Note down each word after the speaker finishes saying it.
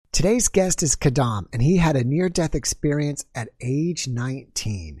Today's guest is Kadam, and he had a near-death experience at age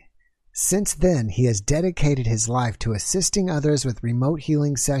 19. Since then, he has dedicated his life to assisting others with remote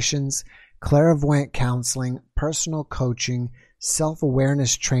healing sessions, clairvoyant counseling, personal coaching,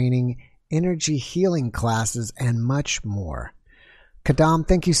 self-awareness training, energy healing classes, and much more. Kadam,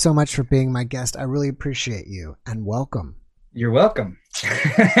 thank you so much for being my guest. I really appreciate you, and welcome. You're welcome. All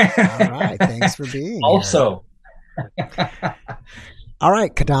right. Thanks for being also here. All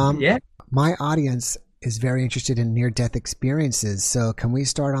right, Kadam. Yeah. My audience is very interested in near-death experiences, so can we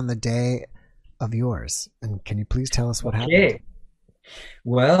start on the day of yours? And can you please tell us what happened?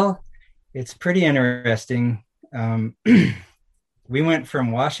 Well, it's pretty interesting. We went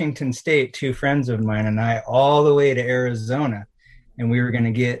from Washington State, two friends of mine and I, all the way to Arizona, and we were going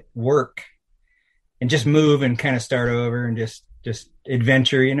to get work and just move and kind of start over and just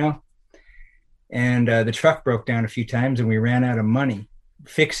adventure, you know. And the truck broke down a few times and we ran out of money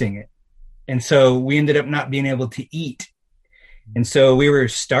fixing it. And so we ended up not being able to eat. And so we were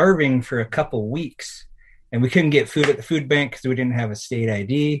starving for a couple weeks and we couldn't get food at the food bank because we didn't have a state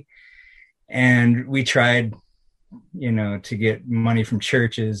ID. And we tried, you know, to get money from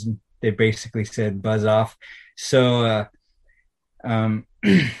churches. And they basically said, buzz off. So all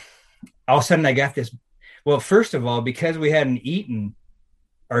of a sudden I got this. Well, first of all, because we hadn't eaten,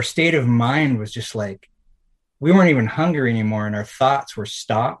 our state of mind was just like, we weren't even hungry anymore and our thoughts were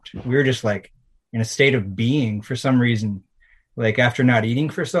stopped. We were just like in a state of being for some reason, like after not eating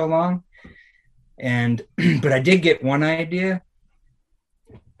for so long. And, but I did get one idea.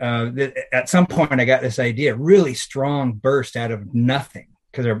 That at some point I got this idea, really strong burst out of nothing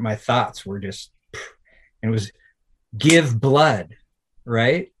because my thoughts were just, and it was give blood,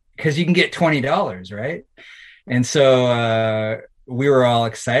 right? Because you can get $20, right? And so we were all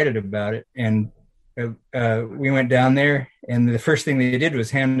excited about it. And we went down there, and the first thing they did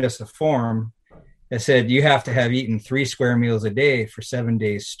was hand us a form that said, you have to have eaten 3 square meals a day for 7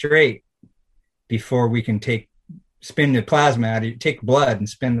 days straight before we can spin the plasma out, take blood and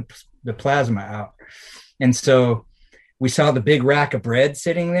spin the plasma out. And so we saw the big rack of bread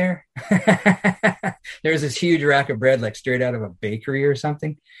sitting there. There was this huge rack of bread, like straight out of a bakery or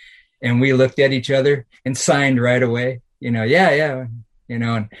something. And we looked at each other and signed right away, you know, yeah, you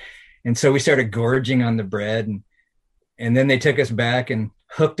know, and so we started gorging on the bread, and then they took us back and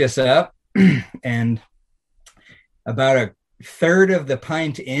hooked us up. And about a third of the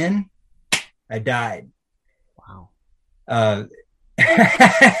pint in, I died. Wow.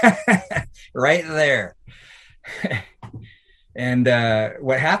 Right there. And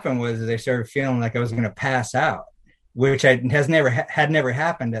what happened was I started feeling like I was going to pass out, which had never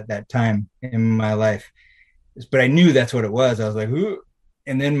happened at that time in my life. But I knew that's what it was. I was like, ooh.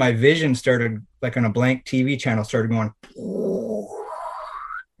 And then my vision started, like on a blank TV channel, started going,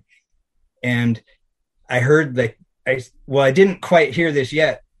 and I heard I didn't quite hear this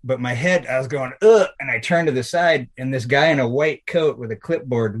yet, but my head, I was going, ugh, and I turned to the side, and this guy in a white coat with a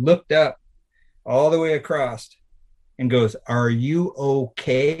clipboard looked up all the way across and goes, are you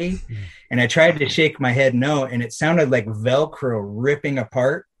okay? And I tried to shake my head no, and it sounded like Velcro ripping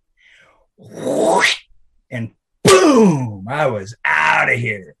apart. And boom, I was out of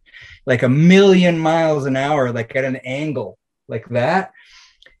here, like 1,000,000 miles an hour, like at an angle like that.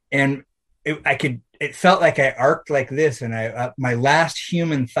 And it felt like I arced like this. And my last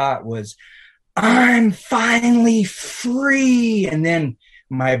human thought was, I'm finally free. And then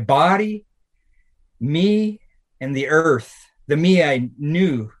my body, me, and the earth, the me I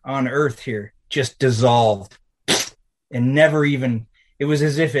knew on earth here, just dissolved and it was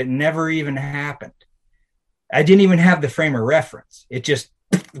as if it never even happened. I didn't even have the frame of reference. It just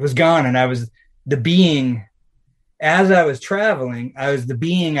was gone. And I was the being. As I was traveling, I was the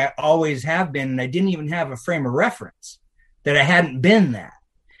being I always have been. And I didn't even have a frame of reference that I hadn't been that.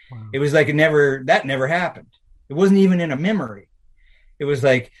 Wow. It was like that never happened. It wasn't even in a memory. It was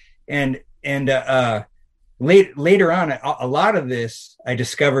like, and later on, a lot of this I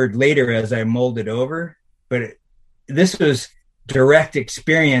discovered later as I molded over, but this was direct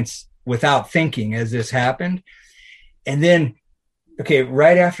experience without thinking as this happened. And then, okay,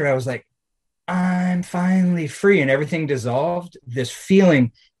 right after I was like, I'm finally free, and everything dissolved, this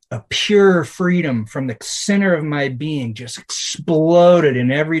feeling of pure freedom from the center of my being just exploded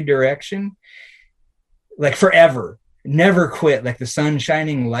in every direction, like forever, never quit, like the sun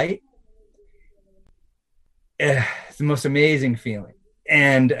shining light. It's the most amazing feeling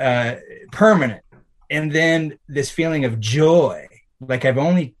and permanent. And then this feeling of joy, like I've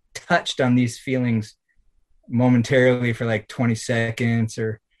only touched on these feelings momentarily for like 20 seconds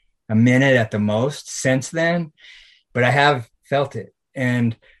or a minute at the most since then, but I have felt it.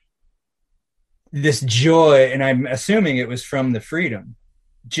 And this joy, and I'm assuming it was from the freedom,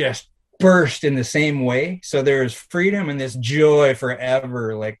 just burst in the same way. So there's freedom and this joy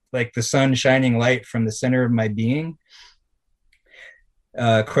forever, like the sun shining light from the center of my being.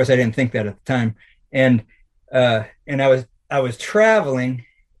 Of course, I didn't think that at the time, and I was traveling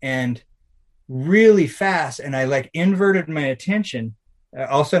and really fast, and I like inverted my attention.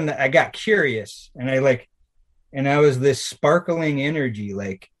 All of a sudden, I got curious, and I was this sparkling energy,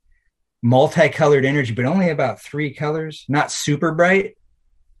 like multicolored energy, but only about 3 colors, not super bright.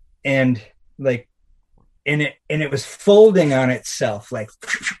 And like, and it was folding on itself, like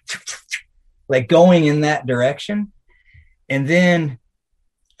going in that direction. And then,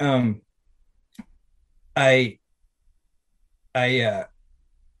 I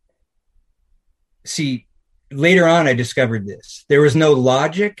see, later on, I discovered this. There was no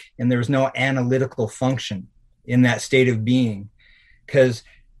logic and there was no analytical function in that state of being, because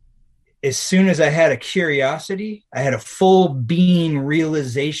as soon as I had a curiosity, I had a full being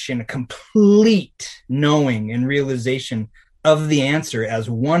realization, a complete knowing and realization of the answer as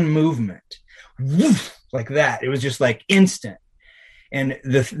one movement, like that. It was just like instant. And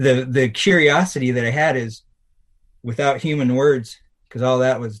the curiosity that I had is without human words, because all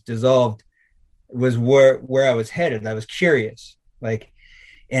that was dissolved, was where I was headed. I was curious, like,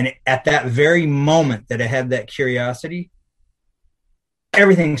 and at that very moment that I had that curiosity,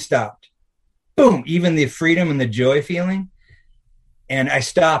 everything stopped. Boom, even the freedom and the joy feeling. And I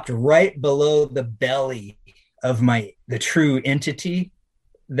stopped right below the belly of the true entity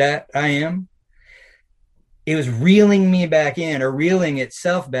that I am. It was reeling me back in, or reeling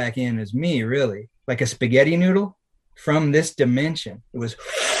itself back in as me, really, like a spaghetti noodle from this dimension. It was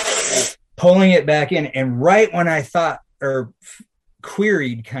pulling it back in. And right when I thought, or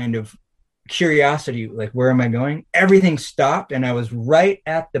queried kind of curiosity, like, where am I going? Everything stopped, and I was right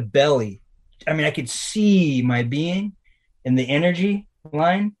at the belly. I mean, I could see my being in the energy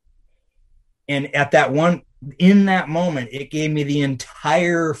line. And in that moment, it gave me the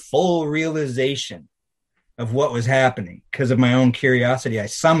entire full realization of what was happening. Because of my own curiosity, I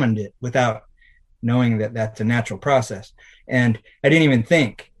summoned it without knowing that that's a natural process. And I didn't even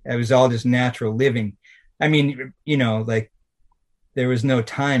think. It was all just natural living. I mean, like, there was no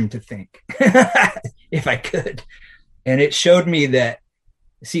time to think if I could. And it showed me that,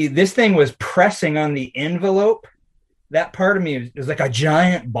 see, this thing was pressing on the envelope. That part of me was like a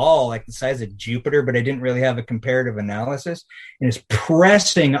giant ball, like the size of Jupiter, but I didn't really have a comparative analysis. And it's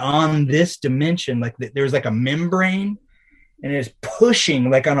pressing on this dimension. Like there was like a membrane, and it's pushing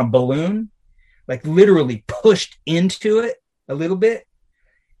like on a balloon, like literally pushed into it a little bit.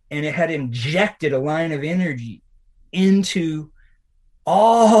 And it had injected a line of energy into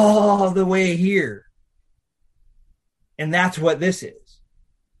all the way here. And that's what this is.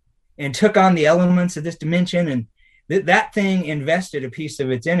 And took on the elements of this dimension, and that thing invested a piece of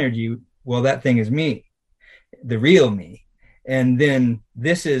its energy. Well, that thing is me, the real me. And then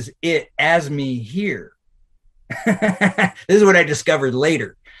this is it as me here. This is what I discovered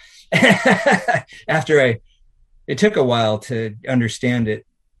later. It took a while to understand it,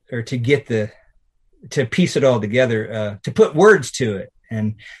 or to get to piece it all together, to put words to it.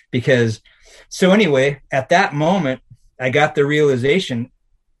 And so anyway, at that moment, I got the realization.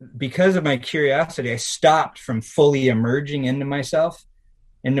 Because of my curiosity, I stopped from fully emerging into myself,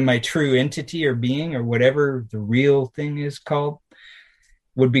 into my true entity or being, or whatever the real thing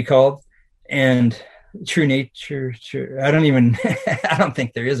would be called. And true nature, I don't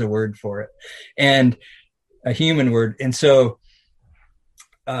think there is a word for it, and a human word. And so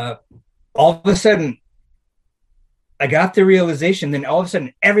all of a sudden, I got the realization, then all of a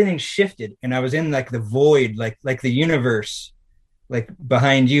sudden everything shifted, and I was in like the void, like the universe, like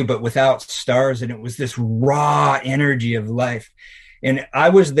behind you, but without stars. And it was this raw energy of life. And I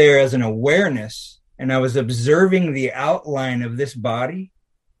was there as an awareness, and I was observing the outline of this body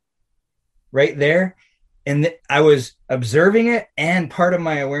right there. And I was observing it, and part of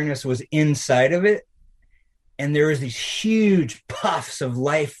my awareness was inside of it. And there was these huge puffs of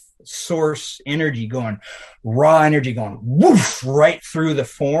life source energy raw energy going woof right through the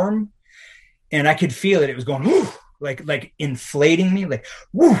form. And I could feel it. It was going woof, like inflating me, like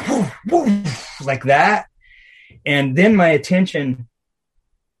woo, woo, woo, like that. And then my attention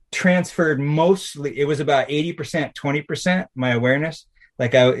transferred mostly, it was about 80%, 20%, my awareness.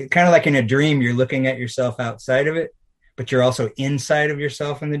 Like kind of like in a dream, you're looking at yourself outside of it, but you're also inside of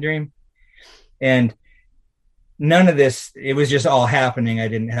yourself in the dream. And none of this, it was just all happening. I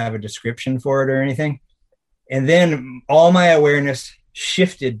didn't have a description for it or anything. And then all my awareness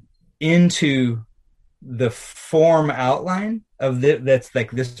shifted into the form outline of that's like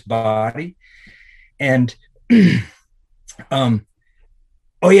this body. And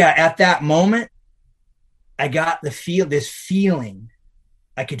oh yeah, at that moment, I got this feeling.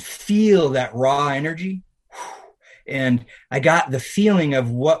 I could feel that raw energy. And I got the feeling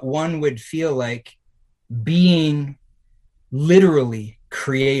of what one would feel like being literally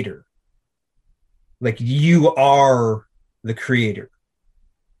creator. Like you are the creator,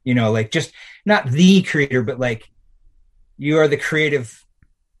 like just not the creator, but like you are the creative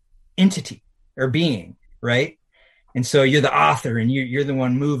entity or being, right? And so you're the author and you're the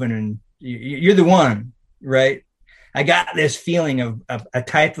one moving and you're the one, right? I got this feeling of a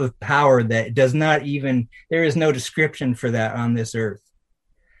type of power that does not even, there is no description for that on this earth.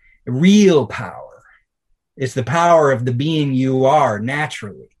 Real power. It's the power of the being you are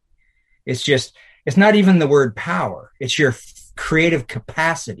naturally. It's not even the word power. It's your creative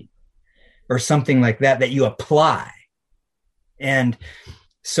capacity or something like that you apply. And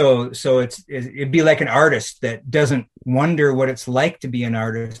so it'd be like an artist that doesn't wonder what it's like to be an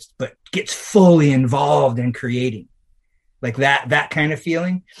artist, but gets fully involved in creating, like that kind of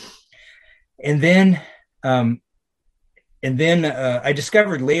feeling. And then I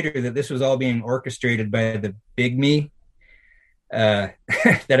discovered later that this was all being orchestrated by the big me that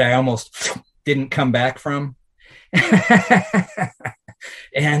I almost didn't come back from.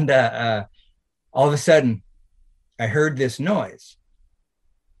 And all of a sudden, I heard this noise.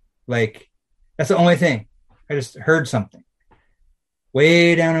 Like, that's the only thing. I just heard something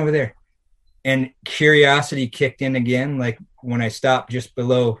way down over there. And curiosity kicked in again, like when I stopped just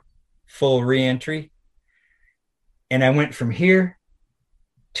below full re-entry. And I went from here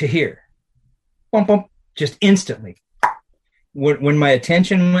to here. Bump, bump, just instantly. When my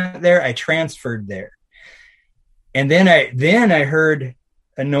attention went there, I transferred there. And then I heard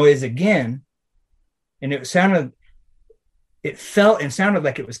a noise again. And it sounded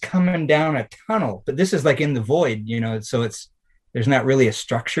like it was coming down a tunnel, but this is like in the void, so there's not really a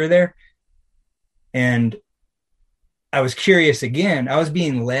structure there. And I was curious again. I was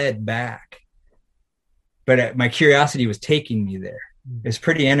being led back, but my curiosity was taking me there. It's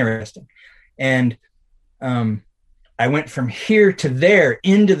pretty interesting. And I went from here to there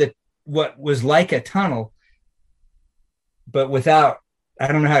into what was like a tunnel, but without, I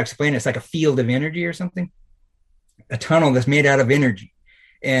don't know how to explain it. It's like a field of energy or something, a tunnel that's made out of energy.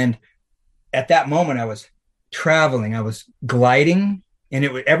 And at that moment I was traveling, I was gliding, and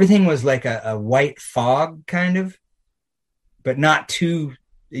everything was like a white fog kind of, but not too,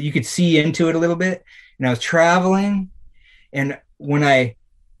 you could see into it a little bit. And I was traveling. And when I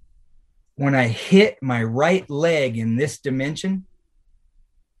hit my right leg in this dimension,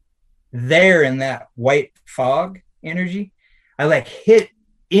 there in that white fog energy, I like hit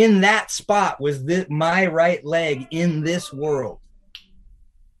in that spot was my right leg in this world.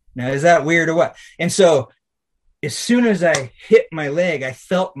 Now, is that weird or what? And so as soon as I hit my leg, I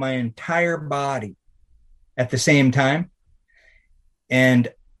felt my entire body at the same time.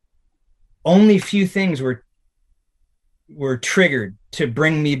 And only few things were triggered to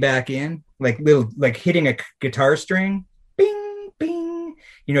bring me back in, like hitting a guitar string, bing, bing,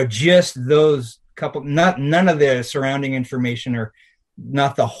 just those couple, none of the surrounding information, or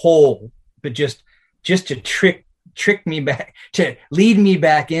not the whole, but just to trick me back, to lead me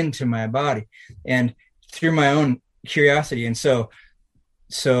back into my body and through my own curiosity. And so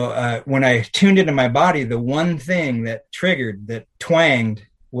when I tuned into my body, the one thing that triggered, that twanged,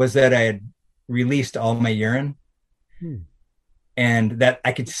 was that I had released all my urine. And that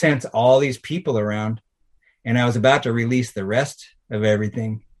I could sense all these people around, and I was about to release the rest of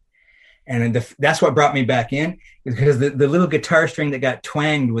everything. And that's what brought me back in, because the little guitar string that got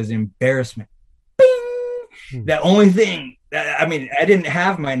twanged was embarrassment. Bing! The only thing, I didn't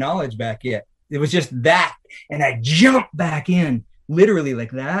have my knowledge back yet. It was just that. And I jumped back in, literally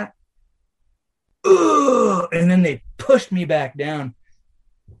like that. Ugh! And then they pushed me back down.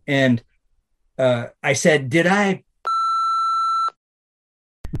 And I said,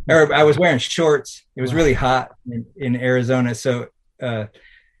 or I was wearing shorts. It was really hot in Arizona. So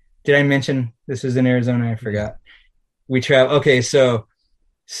did I mention this was in Arizona? I forgot. We travel. Okay, so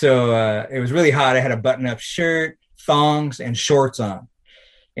it was really hot. I had a button-up shirt, thongs, and shorts on.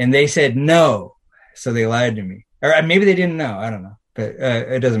 And they said no. So they lied to me. Or maybe they didn't know. I don't know. But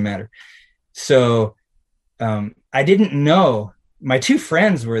it doesn't matter. So I didn't know. My two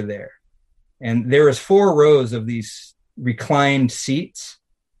friends were there. And there was 4 rows of these reclined seats.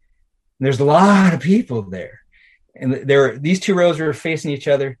 There's a lot of people there. And these 2 rows were facing each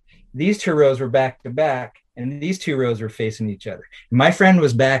other. These 2 rows were back to back. And these 2 rows were facing each other. And my friend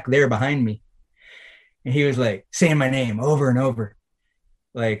was back there behind me. And he was like saying my name over and over.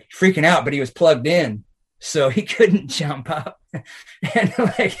 like freaking out, but he was plugged in, so he couldn't jump up. And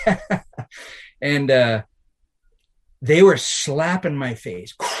like, and they were slapping my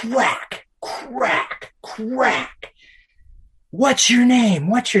face, crack, crack, crack. What's your name?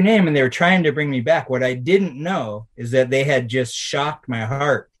 What's your name? And they were trying to bring me back. What I didn't know is that they had just shocked my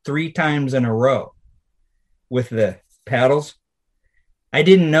heart 3 times in a row with the paddles. I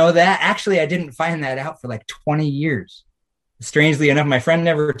didn't know that. Actually, I didn't find that out for like 20 years. Strangely enough, my friend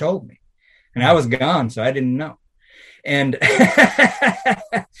never told me, and I was gone, so I didn't know. And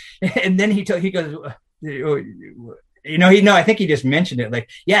and then he goes, I think he just mentioned it. Like,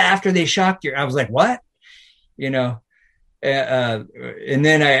 yeah, after they shocked you, I was like, what? And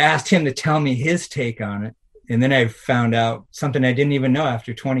then I asked him to tell me his take on it. And then I found out something I didn't even know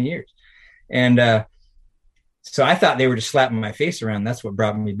after 20 years. And so I thought they were just slapping my face around. That's what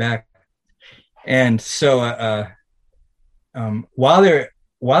brought me back. And so while they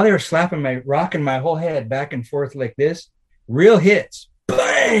were rocking my whole head back and forth like this, real hits,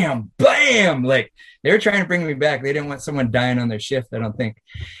 bam, bam, like they were trying to bring me back. They didn't want someone dying on their shift, I don't think.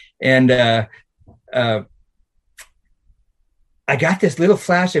 And I got this little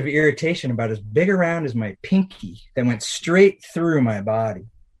flash of irritation about as big around as my pinky that went straight through my body.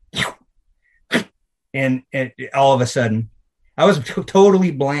 And all of a sudden, I was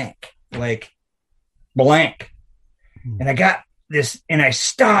totally blank, like blank. And I got this, and I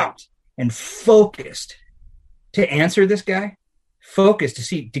stopped and focused to answer this guy, focused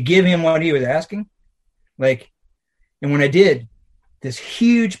to give him what he was asking. Like, and when I did, this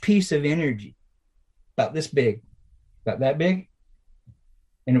huge piece of energy, about this big, about that big,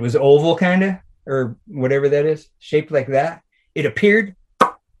 and it was oval kind of, or whatever that is, shaped like that. It appeared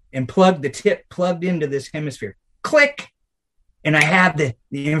and plugged into this hemisphere. Click. And I had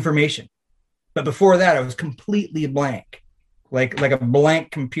the information. But before that, I was completely blank, like a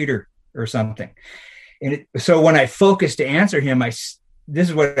blank computer or something. And so when I focused to answer him, this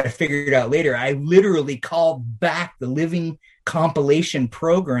is what I figured out later. I literally called back the living compilation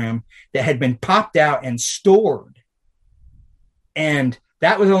program that had been popped out and stored. And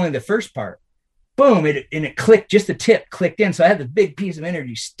that was only the first part. Boom, it clicked, just the tip clicked in. So I had this big piece of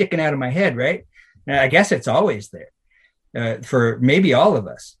energy sticking out of my head, right? And I guess it's always there for maybe all of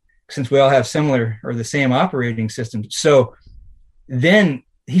us, since we all have similar or the same operating system. So then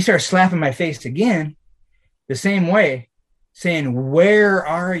he starts slapping my face again, the same way, saying, where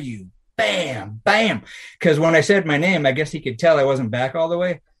are you? Bam, bam. Because when I said my name, I guess he could tell I wasn't back all the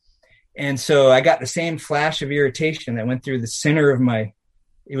way. And so I got the same flash of irritation that went through the center of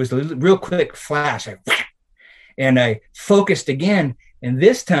it was a real quick flash. And I focused again. And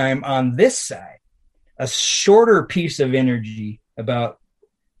this time on this side, a shorter piece of energy about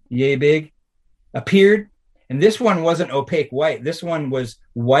yay big appeared. And this one wasn't opaque white. This one was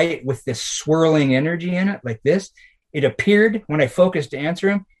white with this swirling energy in it, like this. It appeared when I focused to answer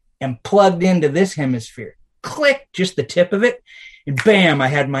him and plugged into this hemisphere. Click, just the tip of it. And bam, I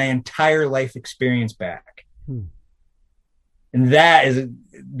had my entire life experience back. And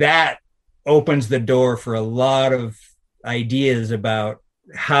that opens the door for a lot of ideas about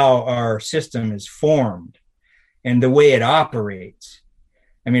how our system is formed and the way it operates.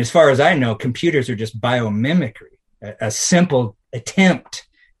 I mean, as far as I know, computers are just biomimicry, a simple attempt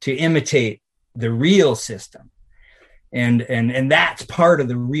to imitate the real system. And that's part of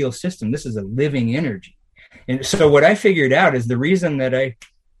the real system. This is a living energy. And so what I figured out is the reason that I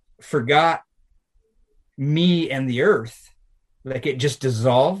forgot me and the earth, like it just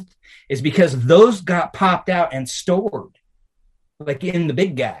dissolved, is because those got popped out and stored, like in the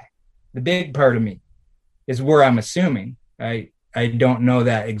big guy. The big part of me is where I'm assuming. I don't know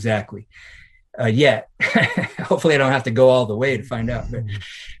that exactly yet. Hopefully I don't have to go all the way to find out. But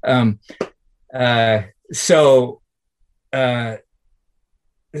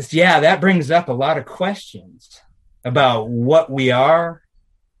yeah, that brings up a lot of questions about what we are,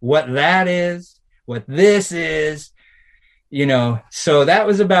 what that is, what this is, so that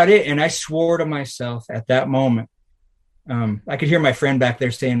was about it. And I swore to myself at that moment. I could hear my friend back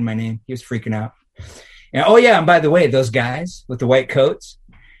there saying my name. He was freaking out. And, oh yeah. And by the way, those guys with the white coats,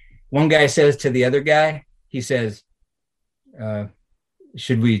 one guy says to the other guy, he says,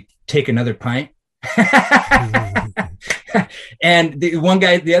 should we take another pint? And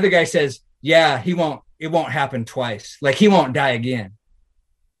the other guy says, yeah, it won't happen twice. Like he won't die again.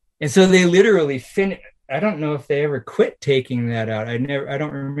 And so they literally I don't know if they ever quit taking that out. I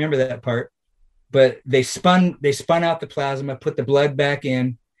don't remember that part, but they spun out the plasma, put the blood back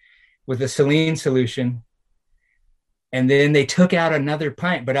in with a saline solution, And then they took out another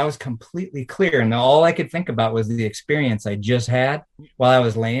pint, but I was completely clear. And all I could think about was the experience I just had while I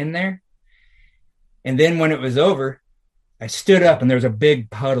was laying there. And then when it was over, I stood up and there was a big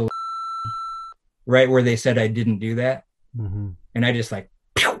puddle right where they said I didn't do that. Mm-hmm. And I just like,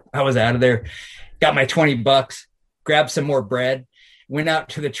 pew, I was out of there, got my $20, grabbed some more bread, went out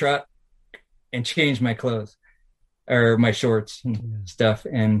to the truck and changed my clothes or my shorts and stuff.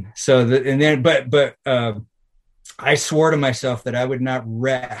 And so, I swore to myself that I would not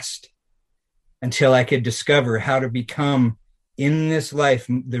rest until I could discover how to become in this life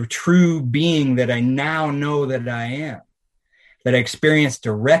the true being that I now know that I am, that I experienced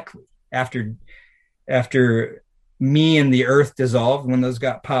directly after me and the earth dissolved, when those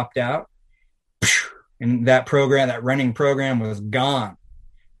got popped out, and that running program was gone,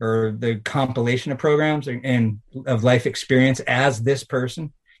 or the compilation of programs and of life experience as this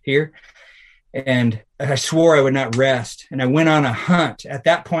person here. And I swore I would not rest. And I went on a hunt. At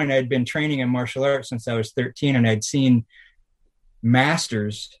that point, I had been training in martial arts since I was 13, and I'd seen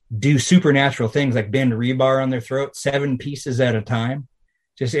masters do supernatural things like bend rebar on their throat 7 pieces at a time.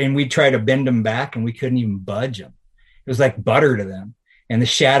 And we'd try to bend them back and we couldn't even budge them. It was like butter to them. And the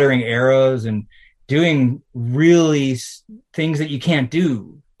shattering arrows and doing really things that you can't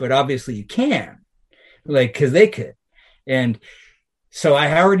do, but obviously you can, like, because they could. And so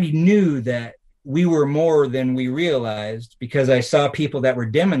I already knew that we were more than we realized, because I saw people that were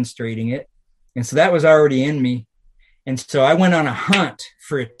demonstrating it. And so that was already in me. And so I went on a hunt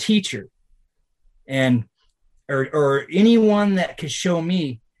for a teacher and or anyone that could show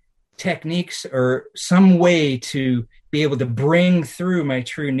me techniques or some way to be able to bring through my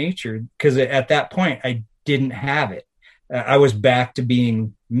true nature. Because at that point, I didn't have it. I was back to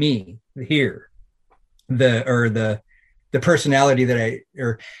being me here, the personality that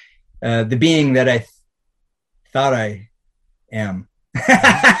the being that I thought I am.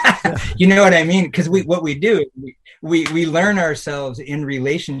 You know what I mean? Because what we do, we learn ourselves in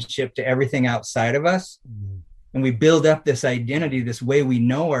relationship to everything outside of us. And we build up this identity, this way we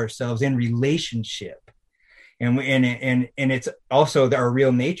know ourselves in relationship. And it's also our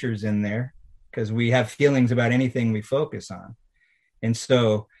real natures in there, because we have feelings about anything we focus on. And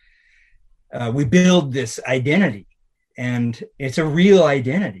so we build this identity, and it's a real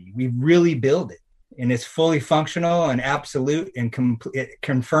identity. We really build it, and it's fully functional and absolute, and it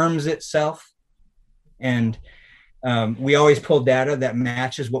confirms itself. And we always pull data that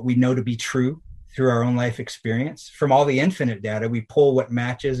matches what we know to be true through our own life experience. From all the infinite data, we pull what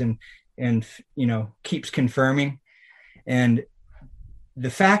matches and keeps confirming. And the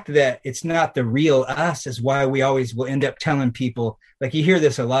fact that it's not the real us is why we always will end up telling people, like, you hear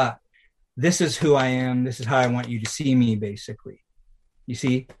this a lot, this is who I am, this is how I want you to see me, basically. You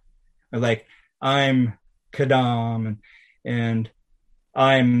see? Or like, I'm Kadam and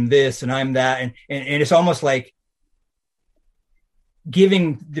I'm this and I'm that. And it's almost like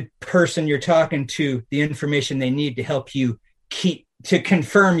giving the person you're talking to the information they need to help you to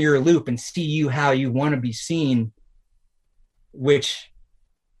confirm your loop and see you how you want to be seen, which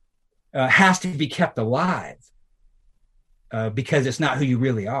has to be kept alive because it's not who you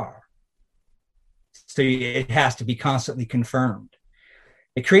really are. So it has to be constantly confirmed.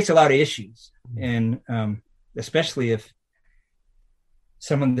 It creates a lot of issues, and especially if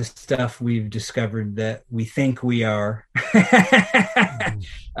some of the stuff we've discovered that we think we are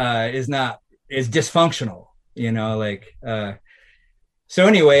is dysfunctional, so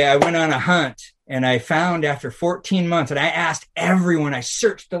anyway, I went on a hunt, and I found, after 14 months, and I asked everyone, I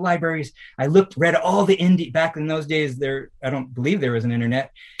searched the libraries, I read all the indie, back in those days, I don't believe there was an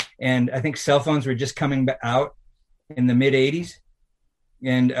internet. And I think cell phones were just coming out in the mid 80s.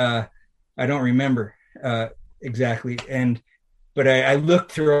 And I don't remember exactly. But I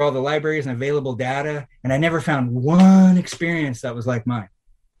looked through all the libraries and available data, and I never found one experience that was like mine.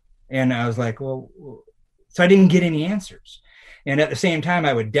 And I was like, well, so I didn't get any answers. And at the same time,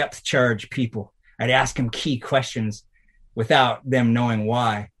 I would depth charge people. I'd ask them key questions without them knowing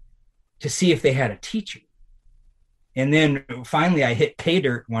why, to see if they had a teacher. And then finally I hit pay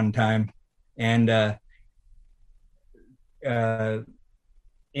dirt one time. And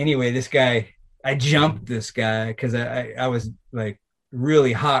anyway, this guy, I jumped this guy because I was like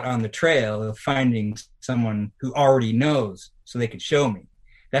really hot on the trail of finding someone who already knows so they could show me.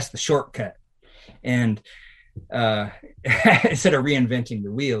 That's the shortcut. And instead of reinventing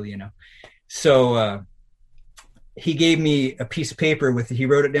the wheel, So he gave me a piece of paper he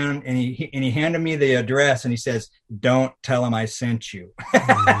wrote it down, and he handed me the address, and he says, "Don't tell him I sent you,"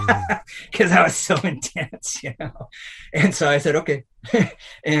 because I was so intense, And so I said, okay.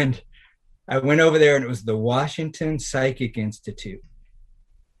 And I went over there and it was the Washington Psychic Institute.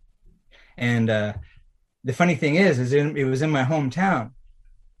 And the funny thing is it was in my hometown,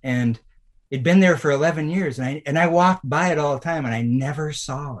 and it'd been there for 11 years. And I walked by it all the time and I never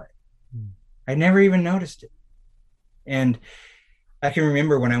saw it. I never even noticed it. And I can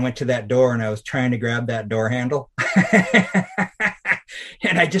remember when I went to that door and I was trying to grab that door handle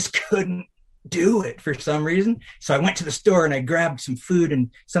and I just couldn't do it for some reason. So I went to the store and I grabbed some food and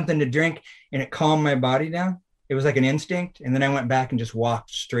something to drink, and it calmed my body down. It was like an instinct. And then I went back and just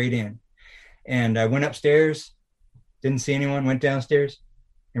walked straight in. And I went upstairs, didn't see anyone, went downstairs.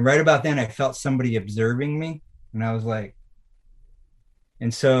 And right about then I felt somebody observing me. And I was like,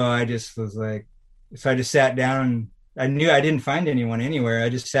 and so I just was like, so I just sat down. I knew I didn't find anyone anywhere. I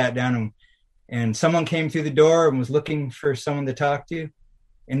just sat down and someone came through the door and was looking for someone to talk to.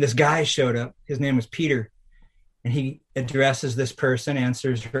 And this guy showed up. His name was Peter. And he addresses this person,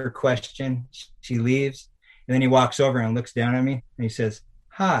 answers her question. She leaves. And then he walks over and looks down at me and he says,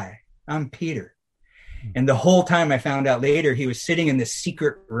 "Hi, I'm Peter." And the whole time I found out later, he was sitting in this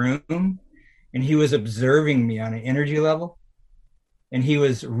secret room and he was observing me on an energy level. And he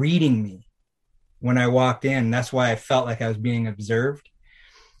was reading me when I walked in. That's why I felt like I was being observed.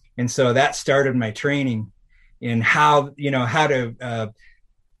 And so that started my training in how to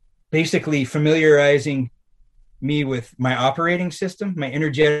basically familiarizing me with my operating system, my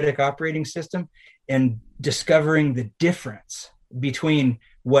energetic operating system, and discovering the difference between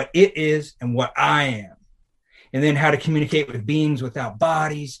what it is and what I am. And then how to communicate with beings without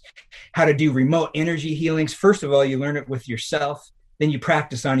bodies, how to do remote energy healings. First of all, you learn it with yourself, then you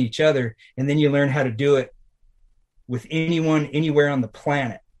practice on each other, and then you learn how to do it with anyone, anywhere on the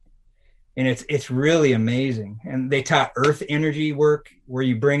planet. And it's really amazing. And they taught earth energy work, where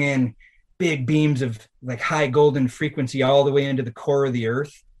you bring in big beams of like high golden frequency all the way into the core of the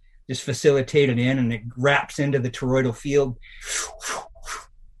earth, just facilitate it in, and it wraps into the toroidal field.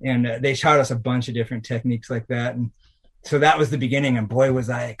 And they taught us a bunch of different techniques like that. And so that was the beginning. And boy, was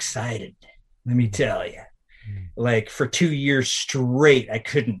I excited. Let me tell you, like for 2 years straight, I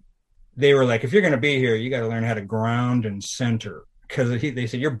couldn't. They were like, if you're going to be here, you got to learn how to ground and center, because they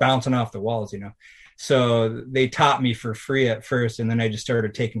said, you're bouncing off the walls, So they taught me for free at first. And then I just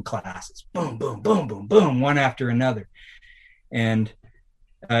started taking classes, boom, boom, boom, boom, boom, one after another. And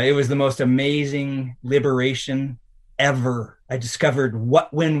it was the most amazing liberation ever. I discovered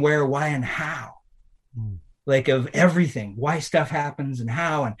what, when, where, why, and how, like of everything, why stuff happens and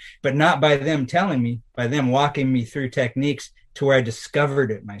how, but not by them telling me, by them walking me through techniques to where I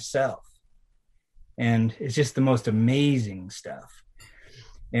discovered it myself. And it's just the most amazing stuff.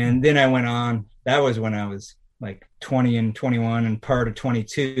 And then I went on, that was when I was like 20 and 21 and part of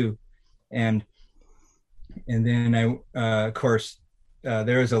 22. And then I, of course,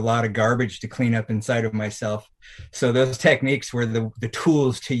 there was a lot of garbage to clean up inside of myself. So those techniques were the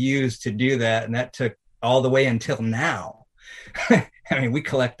tools to use to do that. And that took all the way until now. I mean, we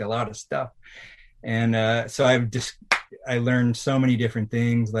collect a lot of stuff. And so I learned so many different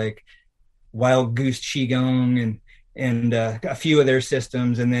things, like Wild Goose Qigong and a few of their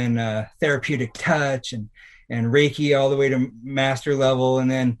systems, and then therapeutic touch and Reiki all the way to master level. And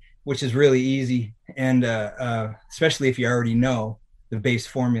then, which is really easy. And especially if you already know the base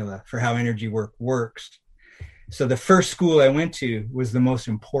formula for how energy work works. So the first school I went to was the most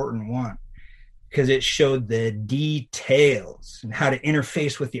important one, because it showed the details and how to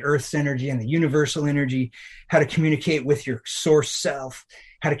interface with the Earth's energy and the universal energy, how to communicate with your source self,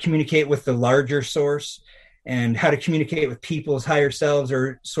 how to communicate with the larger source, and how to communicate with people's higher selves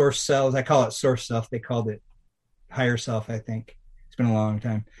or source selves. I call it source self. They called it higher self, I think. It's been a long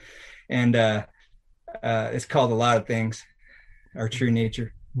time. And it's called a lot of things, our true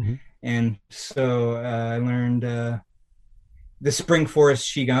nature. Mm-hmm. And so I learned the Spring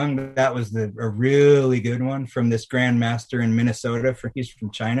Forest Qigong. That was a really good one from this grandmaster in Minnesota. He's from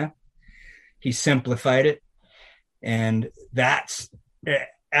China. He simplified it. And that's,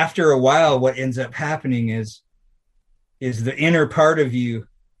 after a while, what ends up happening is the inner part of you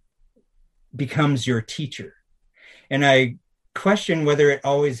becomes your teacher. And I question whether it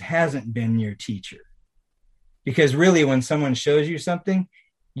always hasn't been your teacher. Because really, when someone shows you something,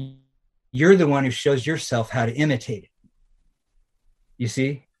 you're the one who shows yourself how to imitate it. You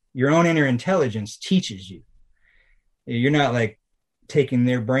see, your own inner intelligence teaches you. You're not like taking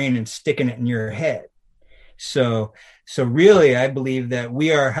their brain and sticking it in your head. So really, I believe that we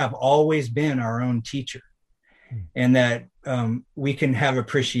have always been our own teacher, and that we can have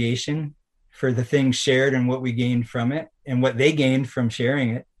appreciation for the things shared and what we gained from it and what they gained from sharing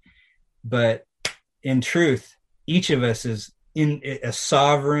it. But in truth, each of us is in a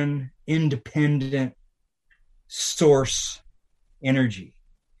sovereign, independent source energy,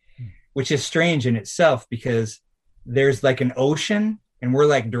 which is strange in itself because there's like an ocean and we're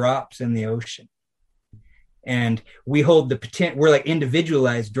like drops in the ocean. And we hold the potential, we're like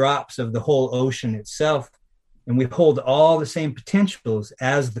individualized drops of the whole ocean itself. And we hold all the same potentials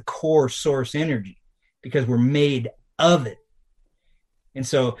as the core source energy because we're made of it. And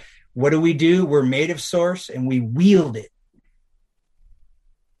so what do? We're made of source and we wield it.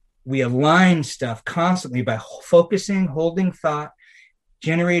 We align stuff constantly by focusing, holding thought,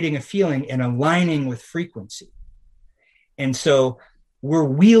 generating a feeling, and aligning with frequency. And so we're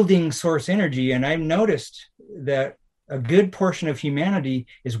wielding source energy. And I've noticed that a good portion of humanity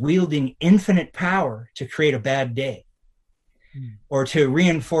is wielding infinite power to create a bad day or to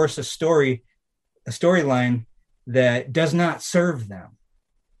reinforce a storyline that does not serve them.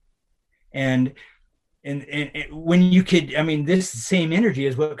 And when you could, I mean, this same energy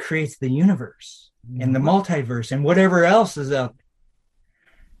is what creates the universe and the multiverse and whatever else is out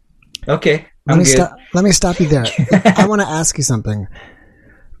there. Okay. Let me stop you there. I want to ask you something.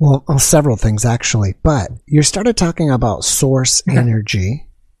 Well, several things actually, but you started talking about source energy,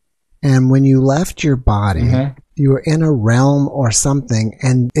 and when you left your body, you were in a realm or something,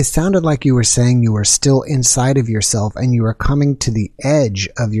 and it sounded like you were saying you were still inside of yourself and you were coming to the edge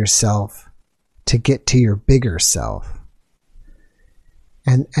of yourself to get to your bigger self.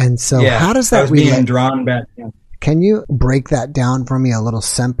 And so how does that relate? Being drawn back in. Can you break that down for me a little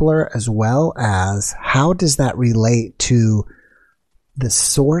simpler, as well as how does that relate to the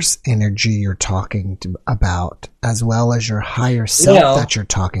source energy you're talking about, as well as your higher self that you're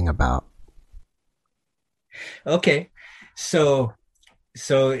talking about? Okay. So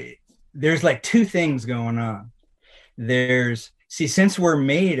there's like two things going on. Since we're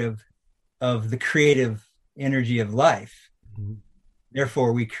made of the creative energy of life,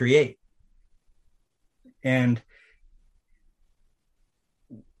 therefore we create. And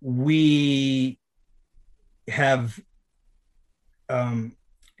we have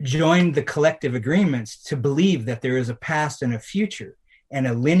joined the collective agreements to believe that there is a past and a future and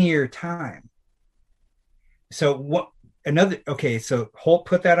a linear time. So put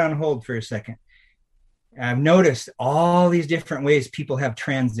that on hold for a second. I've noticed all these different ways people have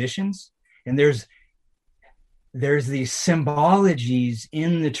transitions, and there's these symbologies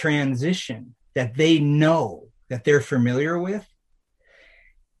in the transition that they know, that they're familiar with.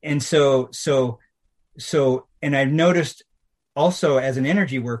 And so, and I've noticed also as an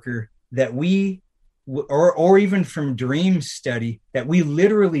energy worker that or even from dream study, that we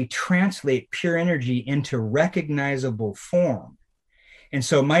literally translate pure energy into recognizable form. And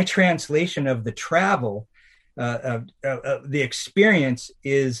so my translation of the travel, the experience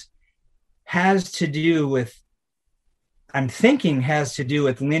has to do with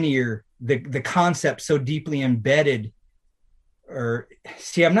linear, the concept so deeply embedded.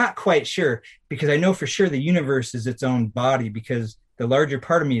 I'm not quite sure, because I know for sure the universe is its own body, because the larger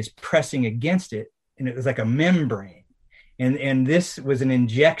part of me is pressing against it, and it was like a membrane. And this was an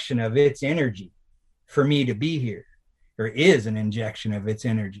injection of its energy for me to be here, or is an injection of its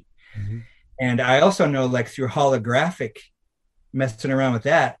energy. Mm-hmm. And I also know, like through holographic messing around with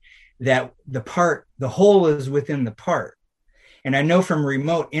that the whole is within the part. And I know from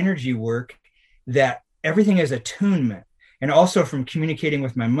remote energy work that everything is attunement. And also from communicating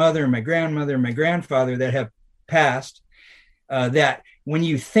with my mother and my grandmother and my grandfather that have passed, that when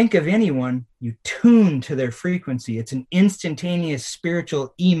you think of anyone, you tune to their frequency. It's an instantaneous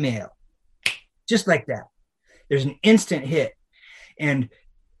spiritual email, just like that. There's an instant hit. And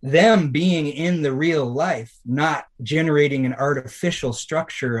them being in the real life, not generating an artificial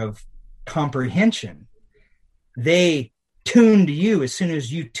structure of comprehension, they tune to you as soon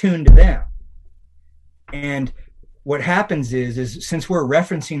as you tune to them. And what happens is since we're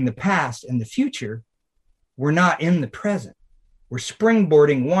referencing the past and the future, we're not in the present. We're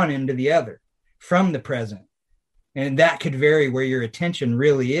springboarding one into the other from the present. And that could vary where your attention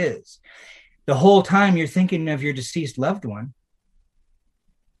really is. The whole time you're thinking of your deceased loved one,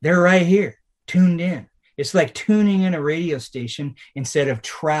 they're right here, tuned in. It's like tuning in a radio station instead of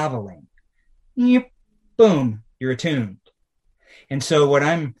traveling. Yep, boom, you're attuned. And so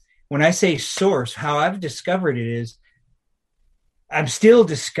when I say source, how I've discovered it is, I'm still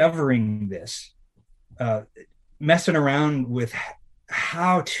discovering this, messing around with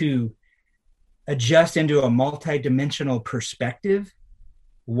how to adjust into a multidimensional perspective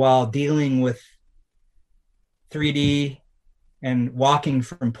while dealing with 3D and walking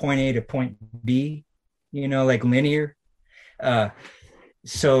from point A to point B, like linear.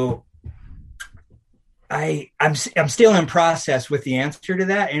 So I'm still in process with the answer to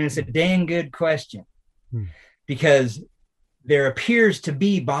that, and it's a dang good question because there appears to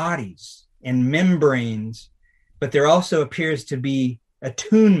be bodies and membranes, but there also appears to be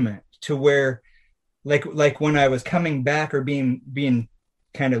attunement to where, like when I was coming back or being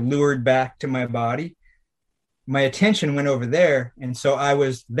kind of lured back to my body, my attention went over there, and so I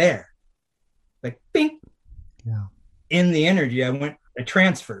was there, like bing, in the energy. I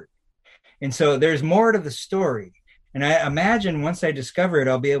transferred. And so there's more to the story. And I imagine once I discover it,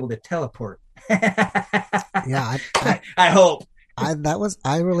 I'll be able to teleport. Yeah. I hope. I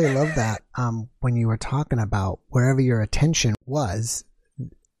really love that. When you were talking about wherever your attention was,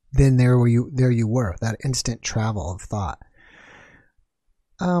 then there you were, that instant travel of thought.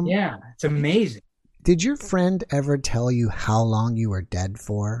 Yeah, it's amazing. Did your friend ever tell you how long you were dead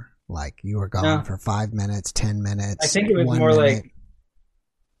for? Like you were gone for 5 minutes, 10 minutes? I think it was 1 more minute?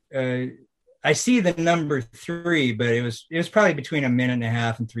 like, I see the number 3, but it was probably between 1.5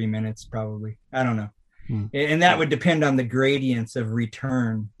 minutes and 3 minutes, probably. I don't know. And that would depend on the gradients of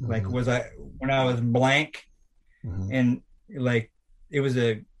return. Like, when I was blank and like, it was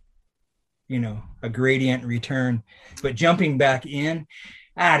a gradient return, but jumping back in,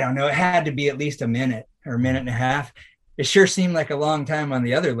 I don't know. It had to be at least 1 minute or 1.5 minutes. It sure seemed like a long time on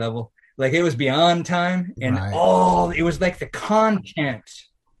the other level. Like it was beyond time, and it was like the content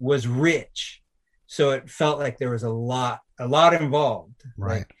was rich. So it felt like there was a lot involved.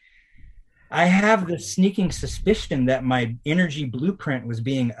 Right. Like, I have the sneaking suspicion that my energy blueprint was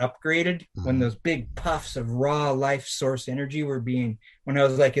being upgraded when those big puffs of raw life source energy were when I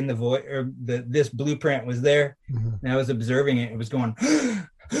was like in the void, or this blueprint was there, and I was observing it. It was going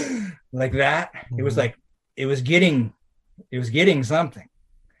like that. It was like, it was getting something.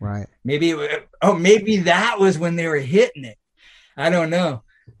 Right. Maybe that was when they were hitting it. I don't know.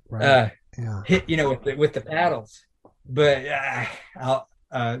 Right. Hit, with the paddles, but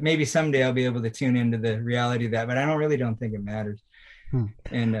maybe someday I'll be able to tune into the reality of that, but I don't think it matters.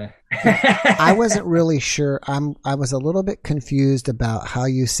 And I wasn't really sure. I was a little bit confused about how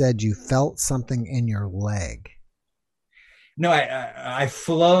you said you felt something in your leg. No, I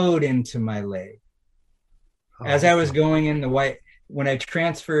flowed into my leg as I was going in the white. When I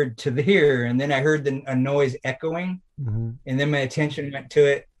transferred to here, and then I heard a noise echoing, and then my attention went to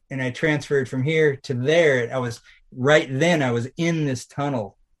it, and I transferred from here to there. I was in this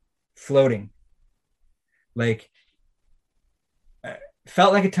tunnel floating, like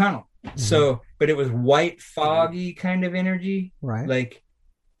felt like a tunnel. So, but it was white, foggy kind of energy, right? Like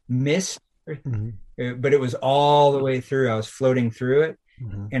mist, but it was all the way through. I was floating through it,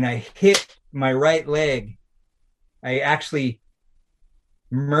 and I hit my right leg. I actually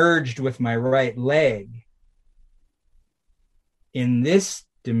merged with my right leg in this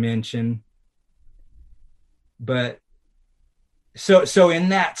dimension, but so in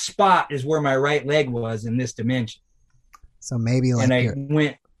that spot is where my right leg was in this dimension. So maybe like, and I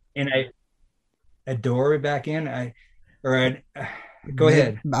went and a door back in. Go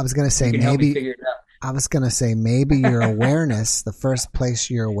ahead. I was gonna say maybe. I was going to say maybe your awareness, the first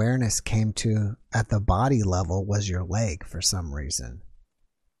place your awareness came to at the body level was your leg for some reason.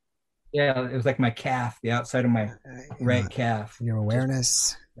 Yeah, it was like my calf, the outside of my right calf. Your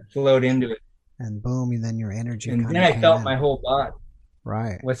awareness flowed into it. And boom, and then your energy. And then I felt my whole body.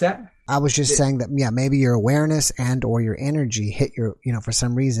 Right. What's that? I was just saying that, maybe your awareness and or your energy hit your, for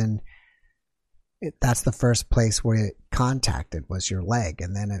some reason, that's the first place where it contacted was your leg.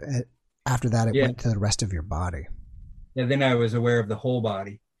 And then after that, it went to the rest of your body. Yeah, then I was aware of the whole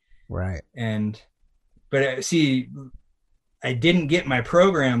body. Right. But see, I didn't get my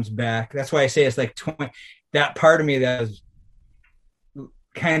programs back. That's why I say it's like that part of me that was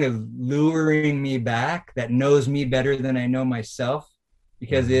kind of luring me back, that knows me better than I know myself,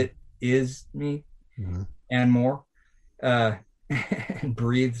 because it is me and more, and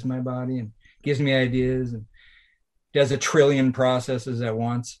breathes my body and gives me ideas and does 1 trillion processes at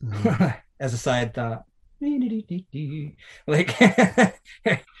once as a side thought. Like,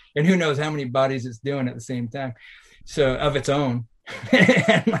 and who knows how many bodies it's doing at the same time. So of its own,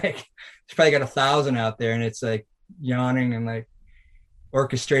 and like it's probably got 1,000 out there, and it's like yawning and like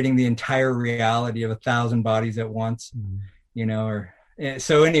orchestrating the entire reality of 1,000 bodies at once,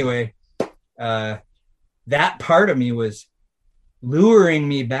 so anyway, that part of me was luring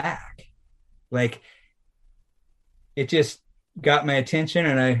me back. Like, it just got my attention,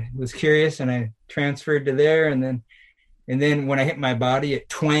 and I was curious, and I transferred to there, and then when I hit my body, it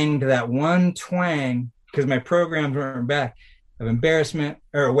twanged that one twang, because my programs weren't back, of embarrassment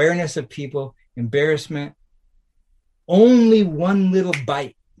or awareness of people, embarrassment, only one little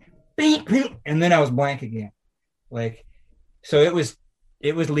bite, bing, bing, and then I was blank again. Like, so it was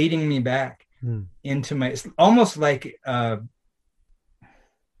leading me back into my, almost like,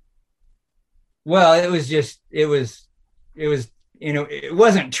 well, it was, it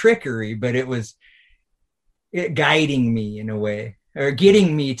wasn't trickery, but it was guiding me in a way, or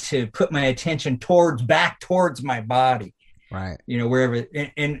getting me to put my attention back towards my body. Right. Wherever.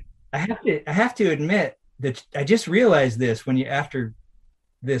 And I have to admit that I just realized this after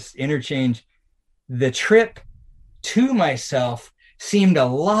this interchange, the trip to myself seemed a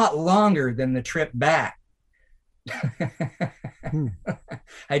lot longer than the trip back.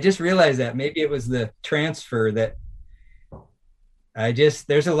 I just realized that maybe it was the transfer that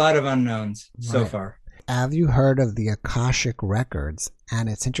there's a lot of unknowns so far. Have you heard of the Akashic Records? And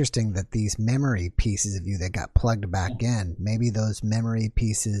it's interesting that these memory pieces of you that got plugged back in, maybe those memory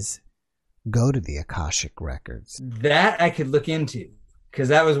pieces go to the Akashic Records. That I could look into, because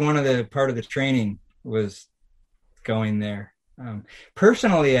that was part of the training was going there.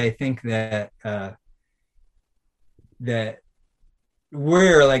 Personally, I think that that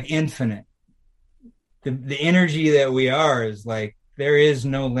we're like infinite. The energy that we are is like, there is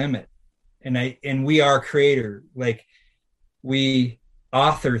no limit. And we are creator. Like, we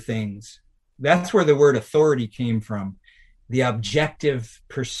author things. That's where the word authority came from. The objective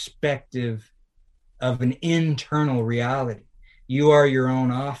perspective of an internal reality. You are your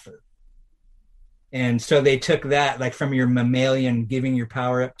own author. And so they took that, like, from your mammalian, giving your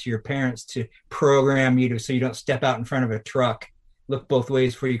power up to your parents to program you so you don't step out in front of a truck, look both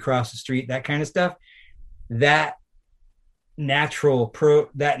ways before you cross the street, that kind of stuff. That natural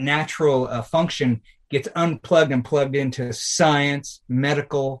function gets unplugged and plugged into science,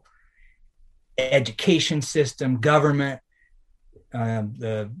 medical, education system, government,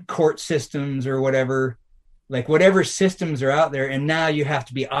 the court systems, or whatever systems are out there. And now you have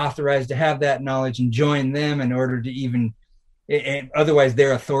to be authorized to have that knowledge and join them in order to even, otherwise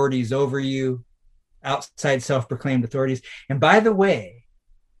they're authorities over you, outside self-proclaimed authorities. And by the way,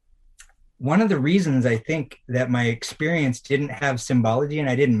 one of the reasons I think that my experience didn't have symbology and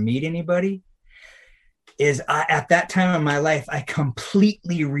I didn't meet anybody is at that time in my life, I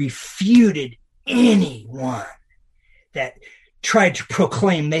completely refuted anyone that tried to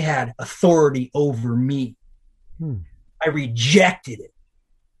proclaim they had authority over me. I rejected it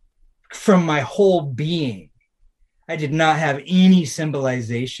from my whole being. I did not have any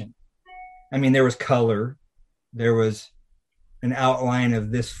symbolization. I mean, there was color. There was an outline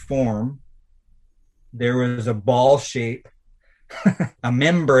of this form. There was a ball shape, a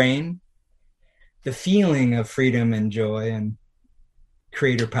membrane, the feeling of freedom and joy and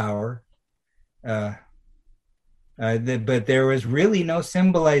creator power. But there was really no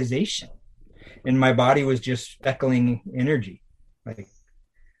symbolization. And my body was just speckling energy.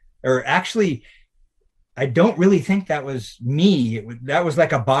 Actually, I don't really think that was me. That was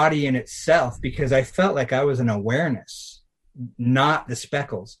like a body in itself, because I felt like I was an awareness, not the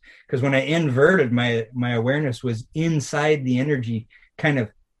speckles. Because when I inverted, my awareness was inside the energy, kind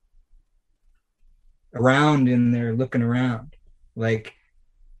of around in there, looking around. Like,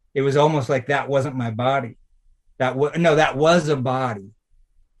 it was almost like that wasn't my body. That was a body,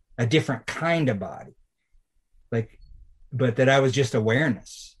 a different kind of body. But that I was just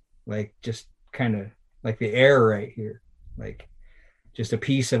awareness, like just kind of like the air right here, like just a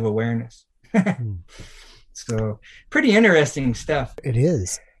piece of awareness. So pretty interesting stuff. It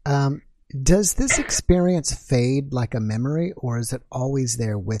is. Does this experience fade like a memory, or is it always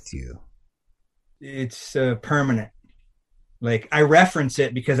there with you? It's permanent. Like, I reference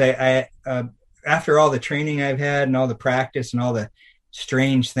it because I after all the training I've had and all the practice and all the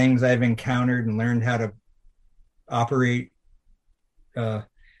strange things I've encountered and learned how to operate, how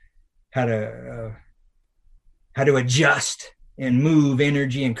to adjust and move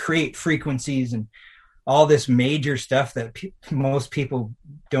energy and create frequencies and all this major stuff that most people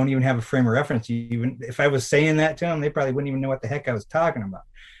don't even have a frame of reference. Even if I was saying that to them, they probably wouldn't even know what the heck I was talking about.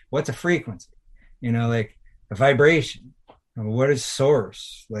 What's a frequency? Like a vibration. What is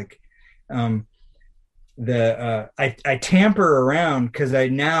source? Like, I tamper around because I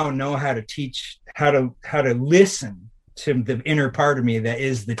now know how to teach, how to listen to the inner part of me that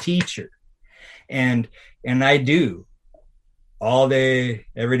is the teacher, and I do all day,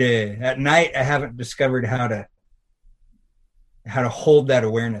 every day. At night, I haven't discovered how to hold that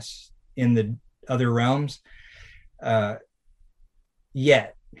awareness in the other realms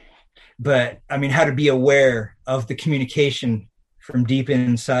yet. But I mean, how to be aware of the communication from deep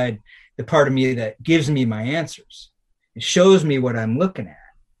inside, the part of me that gives me my answers. It shows me what I'm looking at.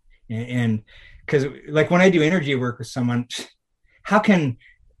 And because, like, when I do energy work with someone, how can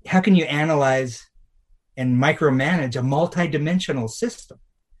how can you analyze and micromanage a multidimensional system?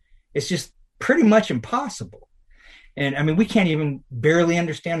 It's just pretty much impossible. And I mean, we can't even barely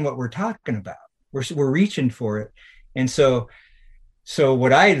understand what we're talking about. We're reaching for it. And so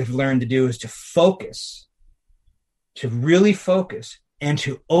what I have learned to do is to focus, to really focus, and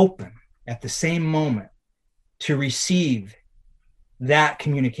to open at the same moment to receive that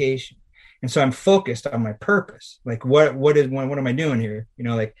communication. And so I'm focused on my purpose. Like what am I doing here? You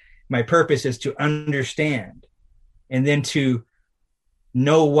know, like my purpose is to understand and then to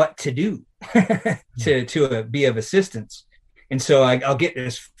know what to do to be of assistance. And so I'll get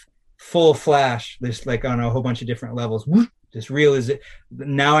this full flash, this like on a whole bunch of different levels. This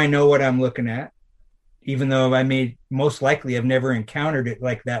now I know what I'm looking at, even though I may most likely have never encountered it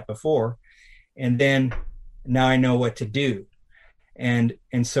like that before. And then now I know what to do. And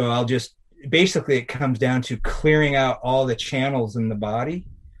so I'll just, basically it comes down to clearing out all the channels in the body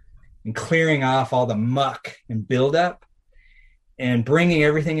and clearing off all the muck and buildup and bringing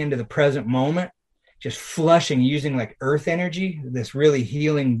everything into the present moment, just flushing, using like earth energy, this really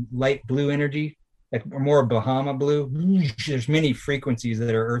healing light blue energy, like more Bahama blue. There's many frequencies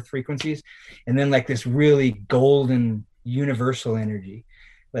that are earth frequencies. And then like this really golden universal energy,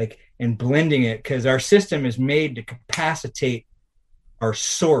 like, and blending it, because our system is made to capacitate our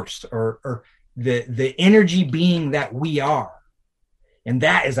source or the energy being that we are. And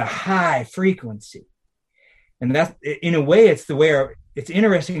that is a high frequency. And that's, in a way, it's the way it's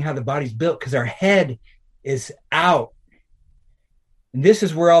interesting how the body's built, because our head is out. And this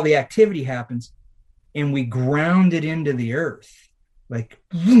is where all the activity happens. And we ground it into the earth. Like,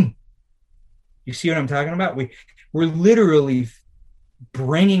 you see what I'm talking about? We're literally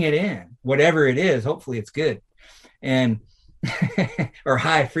bringing it in, whatever it is. Hopefully it's good. And, or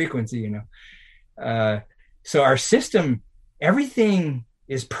high frequency, you know. So our system, everything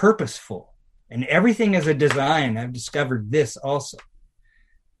is purposeful and everything is a design. I've discovered this also.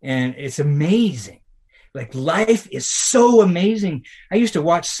 And it's amazing. Like life is so amazing. I used to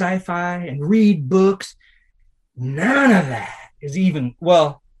watch sci-fi and read books. None of that is even,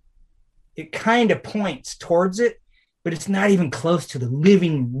 well, it kind of points towards it, but it's not even close to the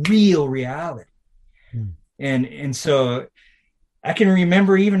living, real reality. And so I can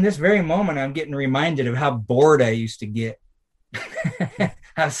remember even this very moment, I'm getting reminded of how bored I used to get.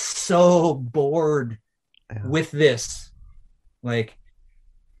 I was so bored with this. Like,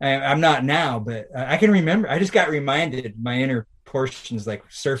 I'm not now, but I can remember. I just got reminded, my inner portions like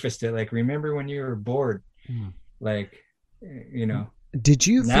surfaced it. Like, remember when you were bored? Like, you know. Did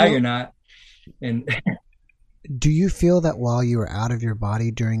you now you're not? And do you feel that while you were out of your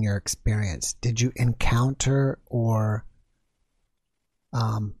body during your experience, did you encounter or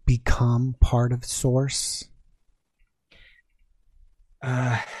become part of Source?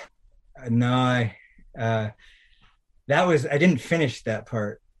 No, I didn't finish that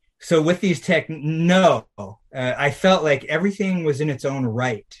part. So with these I felt like everything was in its own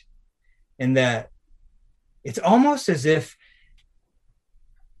right, and that it's almost as if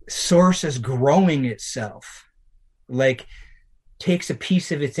Source is growing itself, like takes a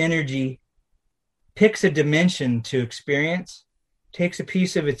piece of its energy, picks a dimension to experience, takes a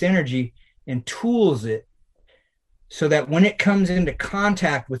piece of its energy and tools it so that when it comes into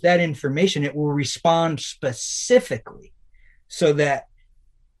contact with that information, it will respond specifically so that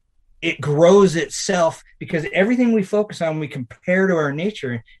it grows itself, because everything we focus on, we compare to our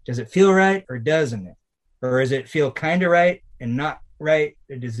nature. Does it feel right or doesn't it? Or does it feel kind of right and not right?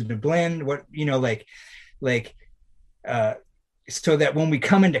 Or does it a blend? What, you know, so that when we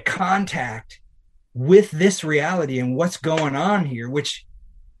come into contact with this reality and what's going on here, which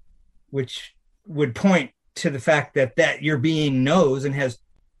would point to the fact that your being knows and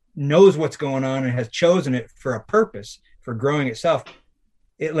knows what's going on and has chosen it for a purpose, for growing itself.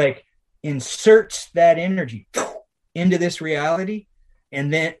 It like inserts that energy into this reality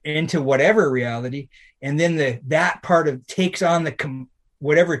and then into whatever reality. And then that part of takes on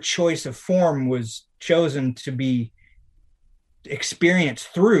whatever choice of form was chosen to be experienced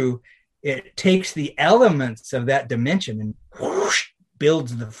through. It takes the elements of that dimension and whoosh,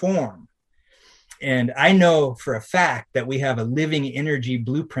 builds the form. And I know for a fact that we have a living energy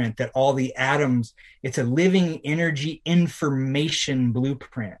blueprint, that all the atoms, it's a living energy information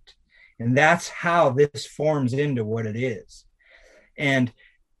blueprint. And that's how this forms into what it is. And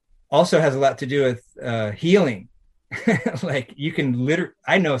also has a lot to do with healing. Like you can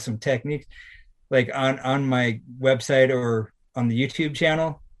I know some techniques, like on my website or on the YouTube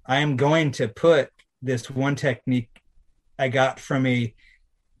channel. I am going to put this one technique I got from a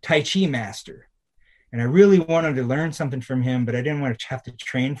Tai Chi master. And I really wanted to learn something from him, but I didn't want to have to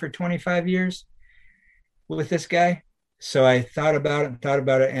train for 25 years with this guy. So I thought about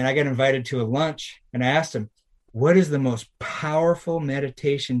it, and I got invited to a lunch, and I asked him, what is the most powerful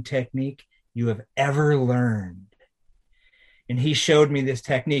meditation technique you have ever learned? And he showed me this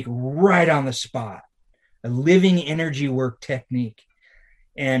technique right on the spot, a living energy work technique.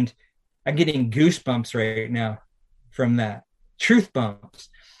 And I'm getting goosebumps right now from that. Truth bumps.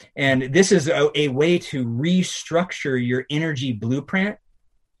 And this is a way to restructure your energy blueprint.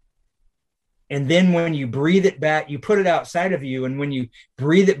 And then when you breathe it back, you put it outside of you. And when you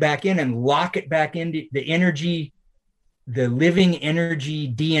breathe it back in and lock it back into the energy, the living energy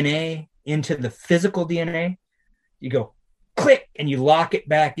DNA into the physical DNA, you go click and you lock it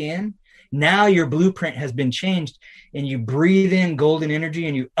back in. Now your blueprint has been changed, and you breathe in golden energy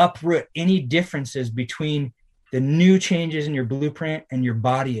and you uproot any differences between the new changes in your blueprint and your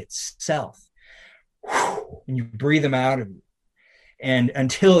body itself. And you breathe them out of you. And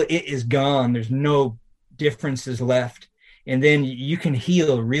until it is gone, there's no differences left. And then you can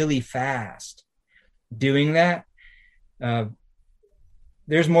heal really fast doing that.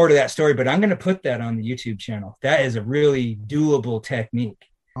 There's more to that story, but I'm going to put that on the YouTube channel. That is a really doable technique.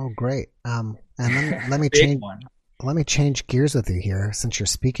 Oh, great. And let me change gears with you here, since you're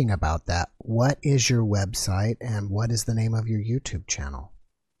speaking about that. What is your website, and what is the name of your YouTube channel?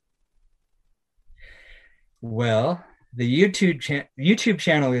 Well, the YouTube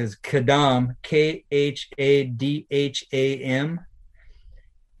channel is Khadam, Khadham,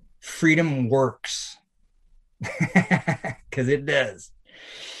 Freedom Works, because it does.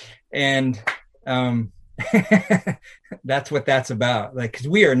 And that's what that's about. Like, because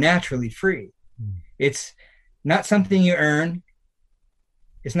we are naturally free. It's not something you earn.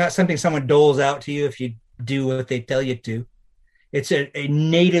 It's not something someone doles out to you if you do what they tell you to. It's a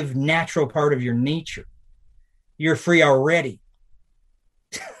native, natural part of your nature. You're free already.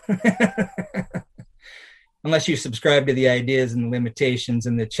 Unless you subscribe to the ideas and the limitations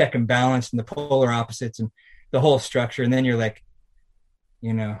and the check and balance and the polar opposites and the whole structure. And then you're like,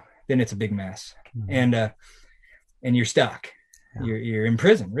 then it's a big mess. Mm-hmm. And you're stuck. Yeah. You're in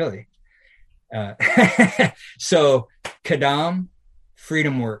prison, really. So Khadam,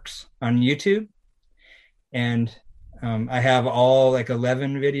 Freedom Works on YouTube. And I have all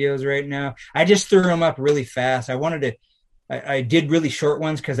 11 videos right now. I just threw them up really fast. I did really short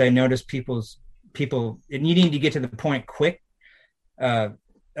ones because I noticed people needing to get to the point quick. But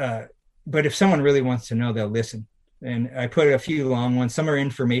if someone really wants to know, they'll listen. And I put a few long ones. Some are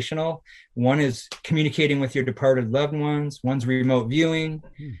informational. One is communicating with your departed loved ones. One's remote viewing,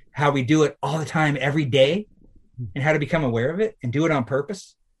 how we do it all the time, every day, and how to become aware of it and do it on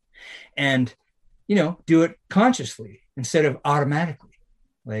purpose. And, do it consciously instead of automatically.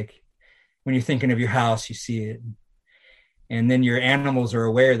 Like when you're thinking of your house, you see it. And then your animals are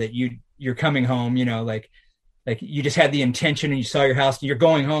aware that you're coming home, like you just had the intention and you saw your house and you're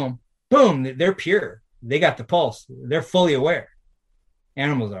going home. Boom, they're pure. They got the pulse. They're fully aware.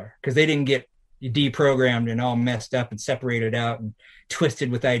 Animals are, because they didn't get deprogrammed and all messed up and separated out and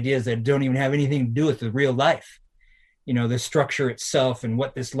twisted with ideas that don't even have anything to do with the real life. The structure itself and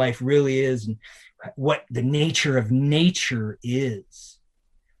what this life really is and what the nature of nature is.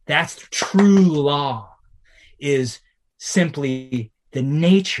 That's true law, is simply the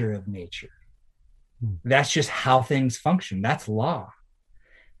nature of nature. That's just how things function. That's law.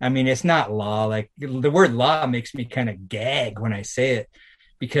 I mean, it's not law. Like the word law makes me kind of gag when I say it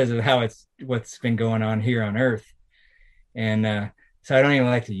because of what's been going on here on Earth. And so I don't even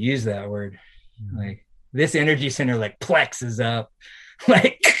like to use that word. Like this energy center plexes up.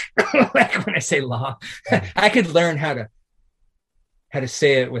 Like when I say law, I could learn how to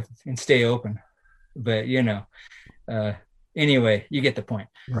say it and stay open. But anyway, you get the point.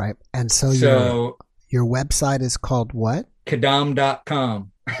 Right. And so your website is called what?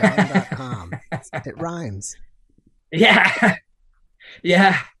 Khadam.com. Khadam.com. It rhymes. Yeah.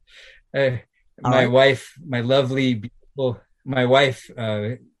 Yeah. My wife, my lovely, beautiful, my wife,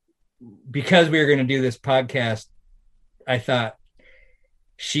 because we were going to do this podcast,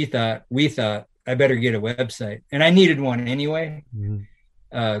 we thought I better get a website. And I needed one anyway,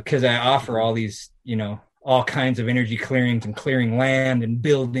 because I offer all these, all kinds of energy clearings and clearing land and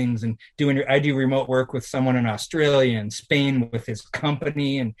buildings and I do remote work with someone in Australia and Spain with his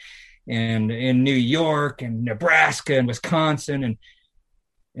company and in New York and Nebraska and Wisconsin and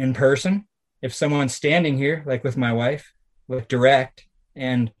in person. If someone's standing here, like with my wife, with direct.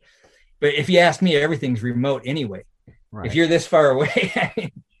 But if you ask me, everything's remote anyway. Right. If you're this far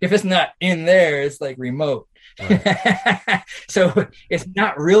away, if it's not in there, it's like remote. Right. So it's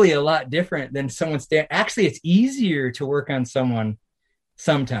not really a lot different than someone actually, it's easier to work on someone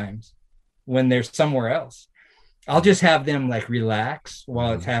sometimes when they're somewhere else. I'll just have them like relax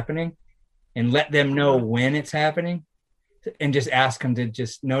while it's happening and let them know when it's happening, and just ask them to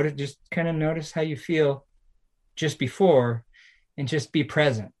just kind of notice how you feel just before, and just be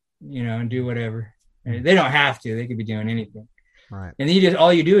present, and do whatever. They don't have to, they could be doing anything. Right. And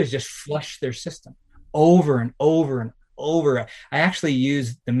all you do is just flush their system over and over and over. I actually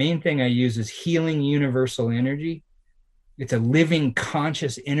the main thing I use is healing universal energy. It's a living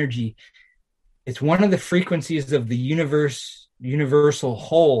conscious energy. It's one of the frequencies of the universal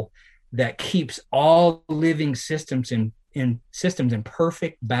whole that keeps all living systems in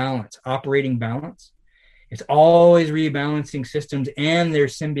perfect balance, operating balance. It's always rebalancing systems and their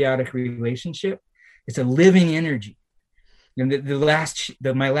symbiotic relationship. It's a living energy. And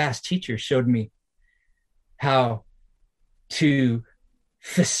my last teacher showed me how to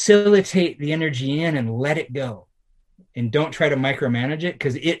facilitate the energy in and let it go, and don't try to micromanage it,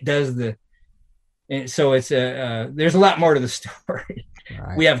 because it does and so it's there's a lot more to the story.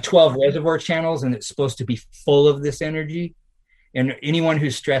 Right. We have 12 reservoir channels, and it's supposed to be full of this energy. And anyone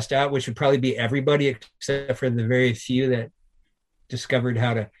who's stressed out, which would probably be everybody except for the very few that discovered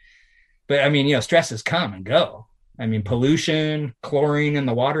how to, but I mean, stresses come and go. I mean, pollution, chlorine in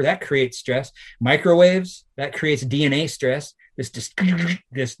the water, that creates stress. Microwaves, that creates DNA stress, this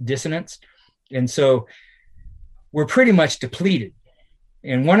dissonance. And so we're pretty much depleted.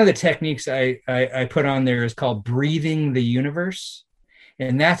 And one of the techniques I put on there is called breathing the universe.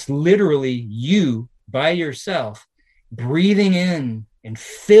 And that's literally you by yourself breathing in and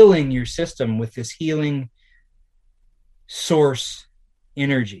filling your system with this healing source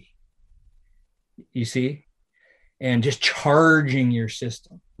energy. You see? And just charging your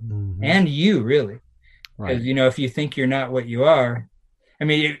system. Mm-hmm. And you really. Right. Because, if you think you're not what you are, I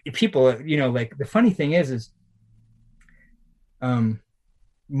mean, people, like the funny thing is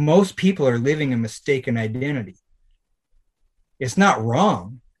most people are living a mistaken identity. It's not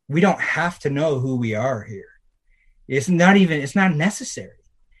wrong. We don't have to know who we are here. It's not necessary.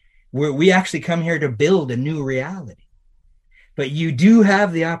 We actually come here to build a new reality. But you do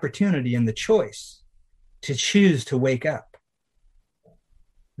have the opportunity and the choice to choose to wake up.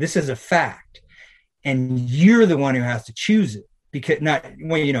 This is a fact. And you're the one who has to choose it, because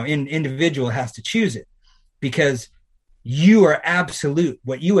individual has to choose it, because you are absolute.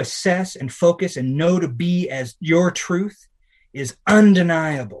 What you assess and focus and know to be as your truth is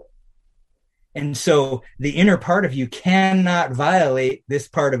undeniable. And so the inner part of you cannot violate this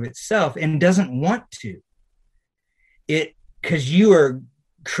part of itself, and doesn't want to. Because you are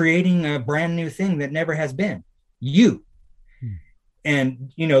creating a brand new thing that never has been. You.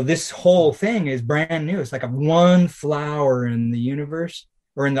 And, this whole thing is brand new. It's like a one flower in the universe,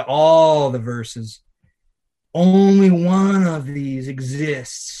 or in all the verses. Only one of these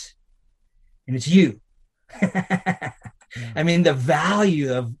exists, and it's you. I mean, the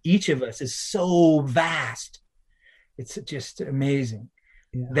value of each of us is so vast. It's just amazing.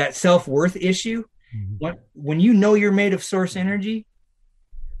 Yeah. That self-worth issue, when you know you're made of source energy,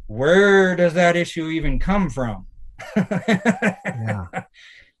 where does that issue even come from? Yeah. I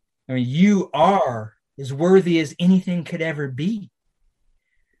mean, you are as worthy as anything could ever be.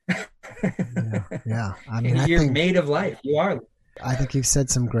 Yeah. I mean, you're made of life. You are. I think you've said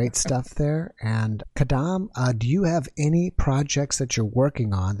some great stuff there. And Kadam, do you have any projects that you're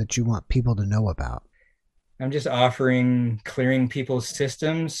working on that you want people to know about? I'm just offering clearing people's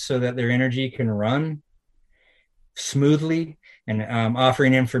systems so that their energy can run smoothly, and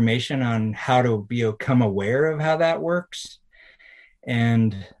offering information on how to become aware of how that works.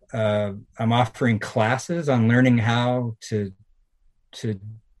 And I'm offering classes on learning how to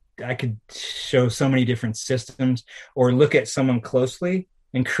I could show so many different systems, or look at someone closely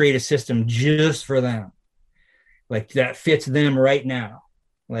and create a system just for them, like that fits them right now,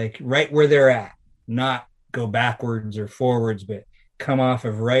 like right where they're at, not go backwards or forwards, but come off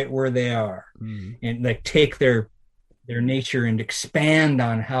of right where they are, and like take their nature and expand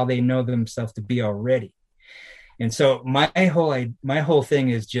on how they know themselves to be already. And so my whole thing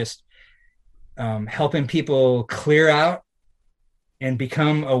is just helping people clear out and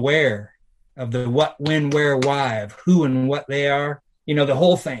become aware of the what, when, where, why, of who and what they are, the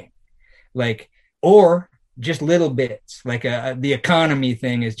whole thing, like, or just little bits, like the economy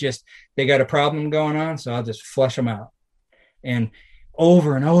thing is just, they got a problem going on, so I'll just flush them out, and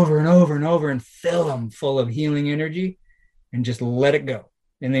over and over and over and over, and fill them full of healing energy, and just let it go,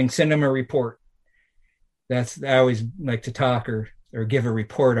 and then send them a report. I always like to talk or or give a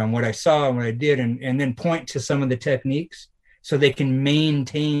report on what I saw and what I did, and then point to some of the techniques so they can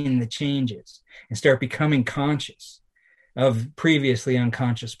maintain the changes and start becoming conscious of previously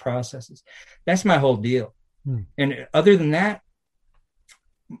unconscious processes. That's my whole deal. And other than that,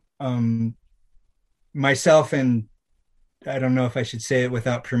 myself and I don't know if I should say it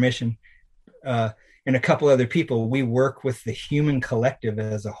without permission, and a couple other people, we work with the human collective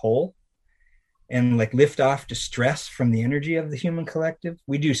as a whole and like lift off distress from the energy of the human collective.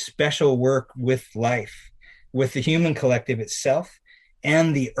 We do special work with life, with the human collective itself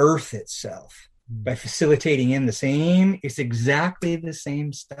and the earth itself by facilitating in the same, it's exactly the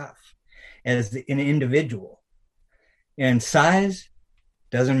same stuff as an individual. And size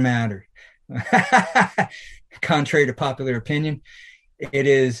doesn't matter. Contrary to popular opinion, it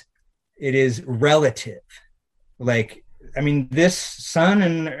is relative. Like, I mean, this sun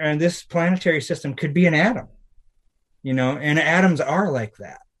and this planetary system could be an atom, you know, and atoms are like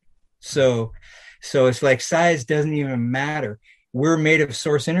that. So it's like size doesn't even matter. We're made of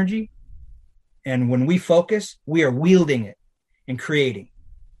source energy. And when we focus, we are wielding it and creating,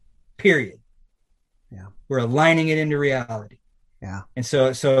 period. Yeah. We're aligning it into reality. Yeah. And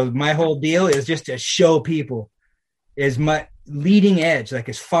so my whole deal is just to show people is my leading edge, like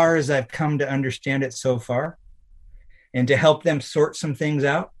as far as I've come to understand it so far, and to help them sort some things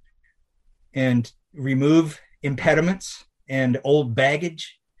out and remove impediments and old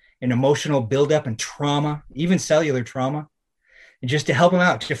baggage and emotional buildup and trauma, even cellular trauma, and just to help them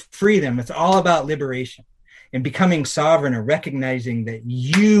out, to free them. It's all about liberation and becoming sovereign and recognizing that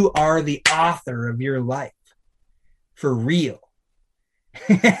you are the author of your life for real.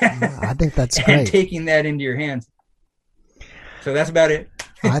 I think that's great. And taking that into your hands. So that's about it.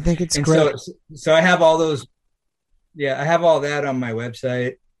 I think it's and great. So I have all those. Yeah, I have all that on my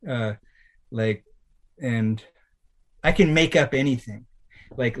website. And I can make up anything.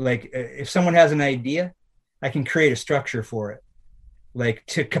 Like if someone has an idea, I can create a structure for it, like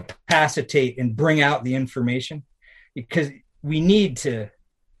to capacitate and bring out the information, because we need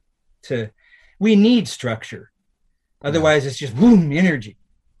we need structure. Otherwise, it's just boom energy.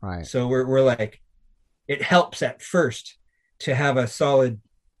 Right. So we're like, it helps at first to have a solid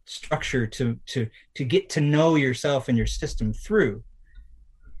structure to get to know yourself and your system through,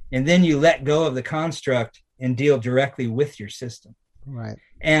 and then you let go of the construct and deal directly with your system. Right.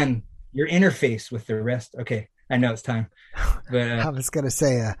 And your interface with the rest. Okay, I know it's time, but I was going to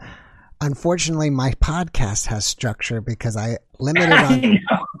say, unfortunately, my podcast has structure because I limit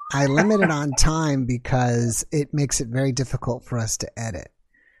it on time because it makes it very difficult for us to edit.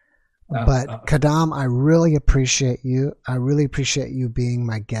 But Kadam, I really appreciate you. I really appreciate you being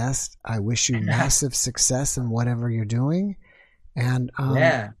my guest. I wish you massive success in whatever you're doing. And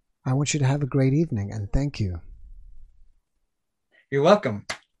I want you to have a great evening, and thank you. You're welcome.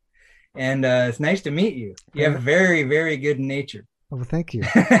 And it's nice to meet you. You have a very, very good nature. Well, thank you.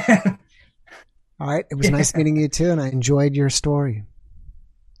 All right. It was nice meeting you too, and I enjoyed your story.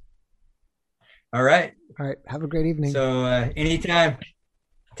 All right. All right. Have a great evening. So anytime.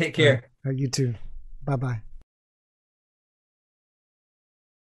 Take care. You too. Bye-bye.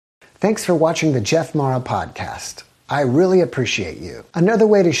 Thanks for watching the Jeff Mara podcast. I really appreciate you. Another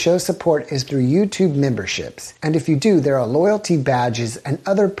way to show support is through YouTube memberships. And if you do, there are loyalty badges and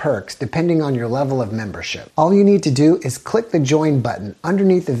other perks depending on your level of membership. All you need to do is click the join button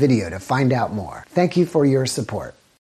underneath the video to find out more. Thank you for your support.